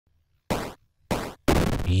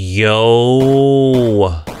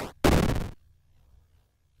Yo.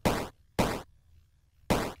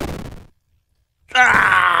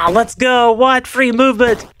 Let's go. What? Free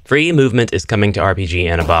movement. Free movement is coming to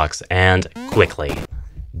rpginabox, and quickly.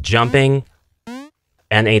 Jumping,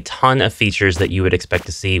 and a ton of features that you would expect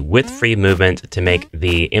to see with free movement to make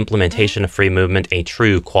the implementation of free movement a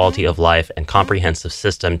true quality of life and comprehensive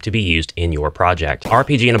system to be used in your project.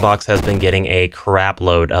 rpginabox has been getting a crap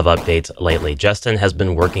load of updates lately. Justin has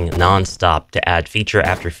been working non-stop to add feature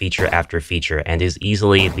after feature after feature, and is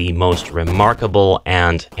easily the most remarkable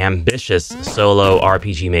and ambitious solo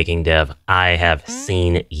RPG making dev I have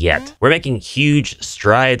seen yet. We're making huge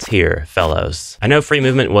strides here, fellows. I know free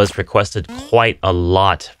movement was requested quite a lot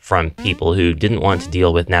from people who didn't want to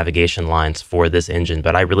deal with navigation lines for this engine,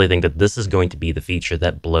 but I really think that this is going to be the feature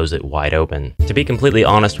that blows it wide open. To be completely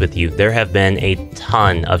honest with you, there have been a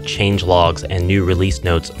ton of change logs and new release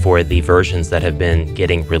notes for the versions that have been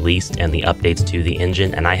getting released and the updates to the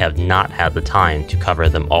engine, and I have not had the time to cover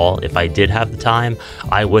them all. If I did have the time,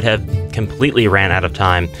 I would have completely ran out of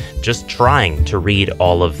time just trying to read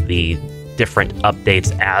all of the different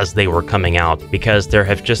updates as they were coming out, because there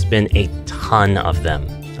have just been a ton of them.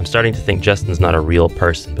 I'm starting to think Justin's not a real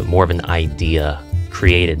person, but more of an idea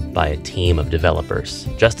created by a team of developers.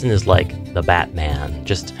 Justin is like the Batman,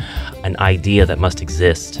 just an idea that must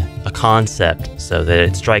exist, a concept so that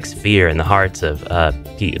it strikes fear in the hearts of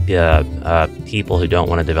people who don't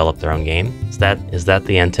want to develop their own game. Is that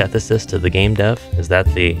the antithesis to the game dev? Is that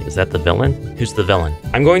the villain? Who's the villain?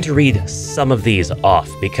 I'm going to read some of these off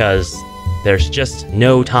because there's just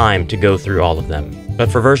no time to go through all of them.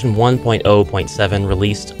 But for version 1.0.7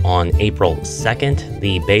 released on April 2nd,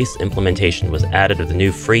 the base implementation was added with a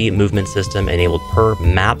new free movement system enabled per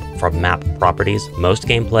map from map properties. Most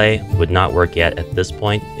gameplay would not work yet at this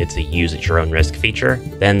point. It's a use at your own risk feature.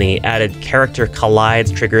 Then the added character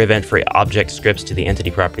collides trigger event for object scripts to the entity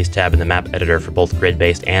properties tab in the map editor for both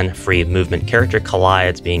grid-based and free movement. Character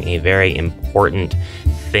collides being a very important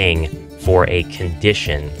thing for a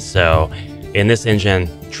condition. So in this engine,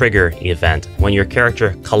 trigger event. When your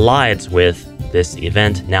character collides with this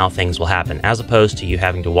event, now things will happen, as opposed to you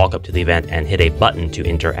having to walk up to the event and hit a button to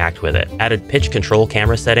interact with it. Added pitch control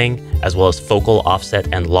camera setting, as well as focal, offset,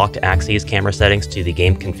 and locked axes camera settings to the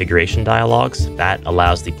game configuration dialogues. That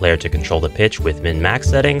allows the player to control the pitch with min-max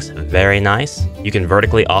settings. Very nice. You can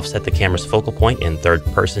vertically offset the camera's focal point in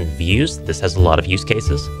third-person views. This has a lot of use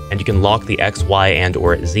cases. And you can lock the X, Y, and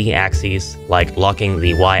or Z axes, like locking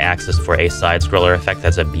the Y axis for a side-scroller effect.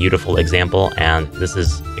 That's a beautiful example, and this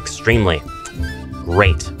is extremely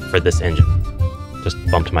great for this engine. Just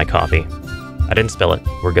bumped my coffee. I didn't spill it.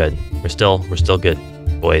 We're good. We're still good,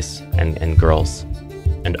 boys and girls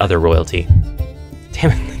and other royalty.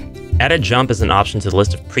 Damn it. Added jump is an option to the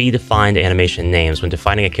list of predefined animation names when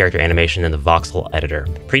defining a character animation in the voxel editor.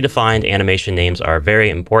 Predefined animation names are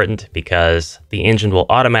very important because the engine will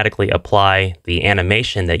automatically apply the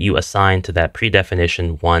animation that you assign to that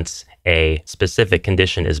predefinition once a specific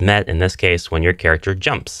condition is met, in this case, when your character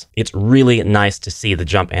jumps. It's really nice to see the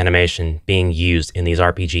jump animation being used in these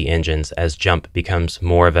RPG engines, as jump becomes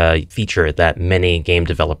more of a feature that many game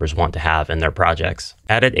developers want to have in their projects.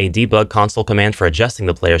 Added a debug console command for adjusting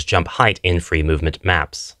the player's jump height in free movement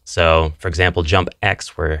maps. So, for example, jump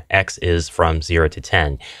X, where X is from 0 to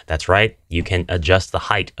 10. That's right, you can adjust the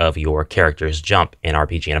height of your character's jump in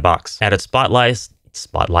rpginabox. Added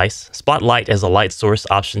Spotlight as a light source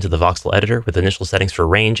option to the voxel editor with initial settings for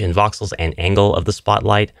range in voxels and angle of the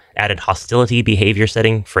spotlight. Added hostility behavior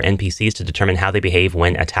setting for NPCs to determine how they behave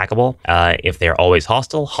when attackable. If they're always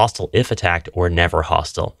hostile, hostile if attacked, or never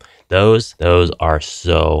hostile. Those are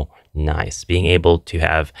so nice. Being able to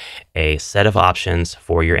have a set of options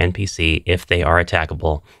for your NPC if they are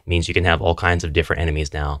attackable means you can have all kinds of different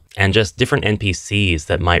enemies now, and just different NPCs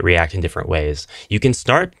that might react in different ways. You can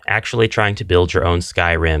start actually trying to build your own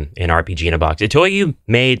Skyrim in rpginabox. Until you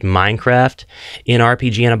made Minecraft in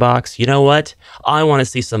rpginabox, you know what? I want to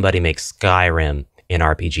see somebody make Skyrim in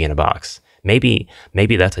rpginabox. Maybe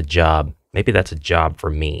that's a job. Maybe that's a job for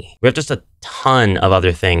me. We have just a ton of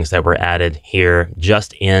other things that were added here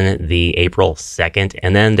just in the April 2nd.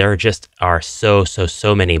 And then there just are so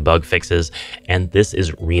many bug fixes. And this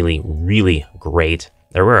is really, really great.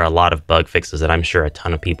 There were a lot of bug fixes that I'm sure a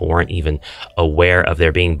ton of people weren't even aware of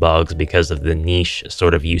there being bugs because of the niche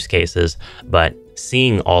sort of use cases. But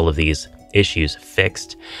seeing all of these issues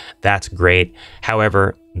fixed, that's great.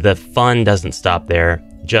 However, the fun doesn't stop there.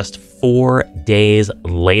 Just 4 days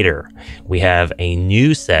later, we have a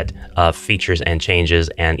new set of features and changes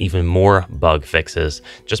and even more bug fixes,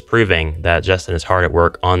 just proving that Justin is hard at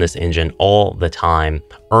work on this engine all the time,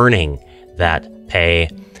 earning that pay.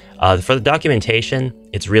 For the documentation,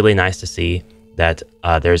 it's really nice to see that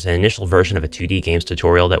there's an initial version of a 2D games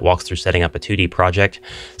tutorial that walks through setting up a 2D project,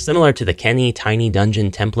 similar to the Kenny Tiny Dungeon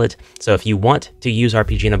template. So if you want to use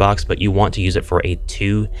rpginabox, but you want to use it for a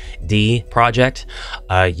 2D project,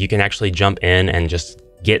 you can actually jump in and just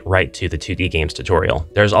get right to the 2D games tutorial.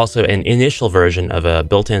 There's also an initial version of a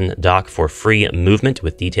built-in doc for free movement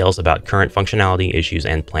with details about current functionality, issues,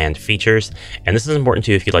 and planned features. And this is important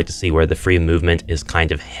too if you'd like to see where the free movement is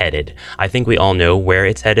kind of headed. I think we all know where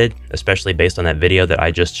it's headed, especially based on that video that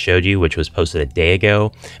I just showed you, which was posted a day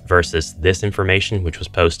ago, versus this information, which was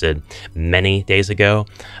posted many days ago.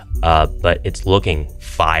 But it's looking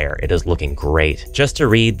fire. It is looking great. Just to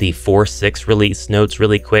read the 4.6 release notes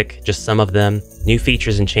really quick, just some of them. New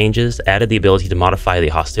features and changes added the ability to modify the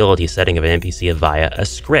hostility setting of an NPC via a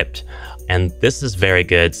script. And this is very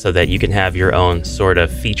good so that you can have your own sort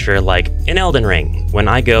of feature like in Elden Ring. When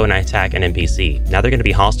I go and I attack an NPC, now they're going to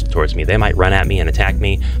be hostile towards me. They might run at me and attack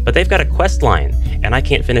me, but they've got a quest line and I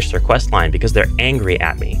can't finish their quest line because they're angry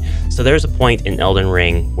at me. So there's a point in Elden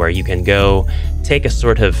Ring where you can go take a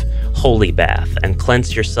sort of holy bath and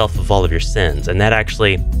cleanse yourself of all of your sins. And that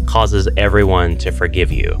actually causes everyone to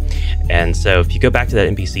forgive you. And so if you go back to that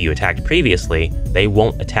NPC you attacked previously, they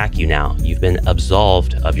won't attack you now. You've been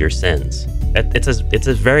absolved of your sins. It's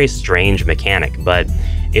a very strange mechanic, but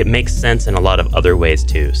it makes sense in a lot of other ways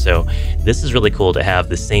too. So this is really cool to have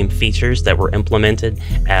the same features that were implemented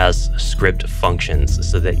as script functions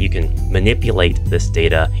so that you can manipulate this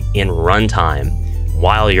data in runtime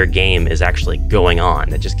while your game is actually going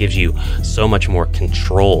on. It just gives you so much more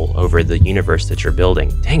control over the universe that you're building.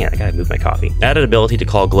 Dang it, I gotta move my coffee. Added ability to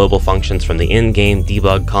call global functions from the in-game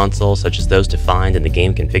debug console, such as those defined in the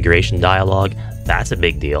game configuration dialog. That's a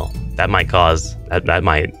big deal. That might cause, that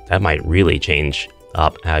might really change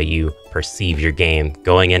up how you perceive your game.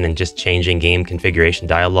 Going in and just changing game configuration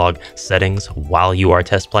dialog settings while you are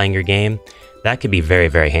test playing your game, that could be very,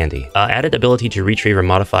 very handy. Added ability to retrieve or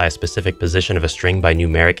modify a specific position of a string by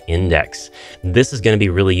numeric index. This is going to be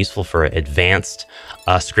really useful for advanced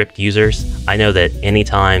script users. I know that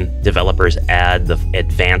anytime developers add the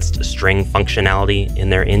advanced string functionality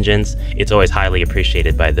in their engines, it's always highly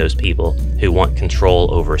appreciated by those people who want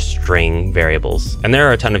control over string variables. And there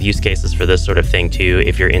are a ton of use cases for this sort of thing too.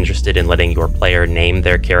 If you're interested in letting your player name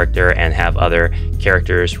their character and have other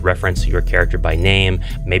characters reference your character by name,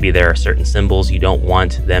 maybe there are certain symbols you don't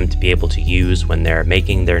want them to be able to use when they're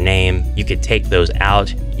making their name. You could take those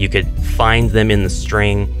out. You could find them in the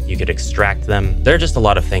string. You could extract them. There are just a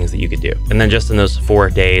lot of things that you could do. And then just in those 4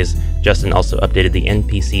 days, Justin also updated the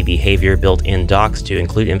NPC behavior built-in docs to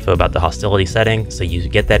include info about the hostility setting, so you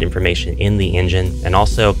get that information in the engine, and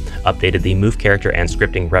also updated the move character and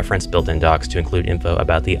scripting reference built-in docs to include info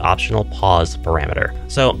about the optional pause parameter.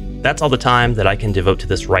 So that's all the time that I can devote to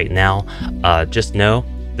this right now. Just know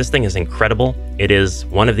this thing is incredible. It is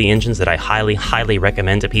one of the engines that I highly, highly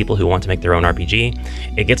recommend to people who want to make their own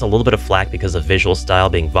RPG. It gets a little bit of flack because of visual style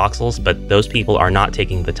being voxels, but those people are not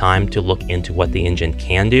taking the time to look into what the engine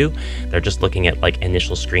can do. They're just looking at like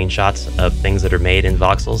initial screenshots of things that are made in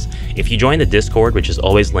voxels. If you join the Discord, which is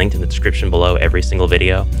always linked in the description below every single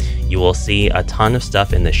video, you will see a ton of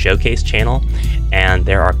stuff in the showcase channel, and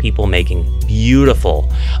there are people making beautiful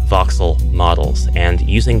voxel models and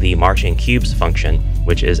using the marching cubes function,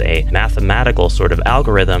 which is a mathematical sort of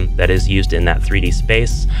algorithm that is used in that 3D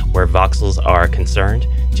space where voxels are concerned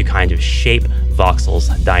to kind of shape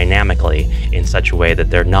voxels dynamically in such a way that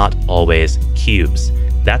they're not always cubes.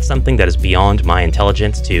 That's something that is beyond my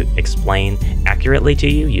intelligence to explain accurately to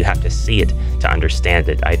you. You have to see it to understand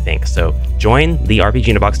it, I think. So join the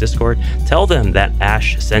rpginabox Discord. Tell them that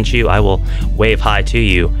Ash sent you. I will wave hi to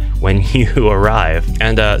you when you arrive.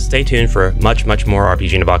 And stay tuned for much, much more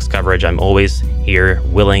rpginabox coverage. I'm always here,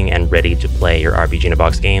 willing and ready to play your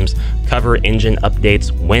rpginabox games, cover engine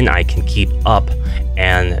updates when I can keep up,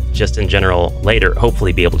 and just in general later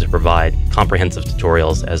hopefully be able to provide comprehensive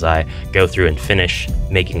tutorials as I go through and finish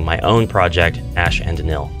making my own project, Ash and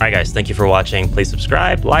Anil. All right guys, thank you for watching. Please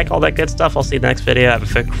subscribe, like, all that good stuff. I'll see you in the next video.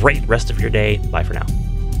 Have a great rest of your day. Bye for now.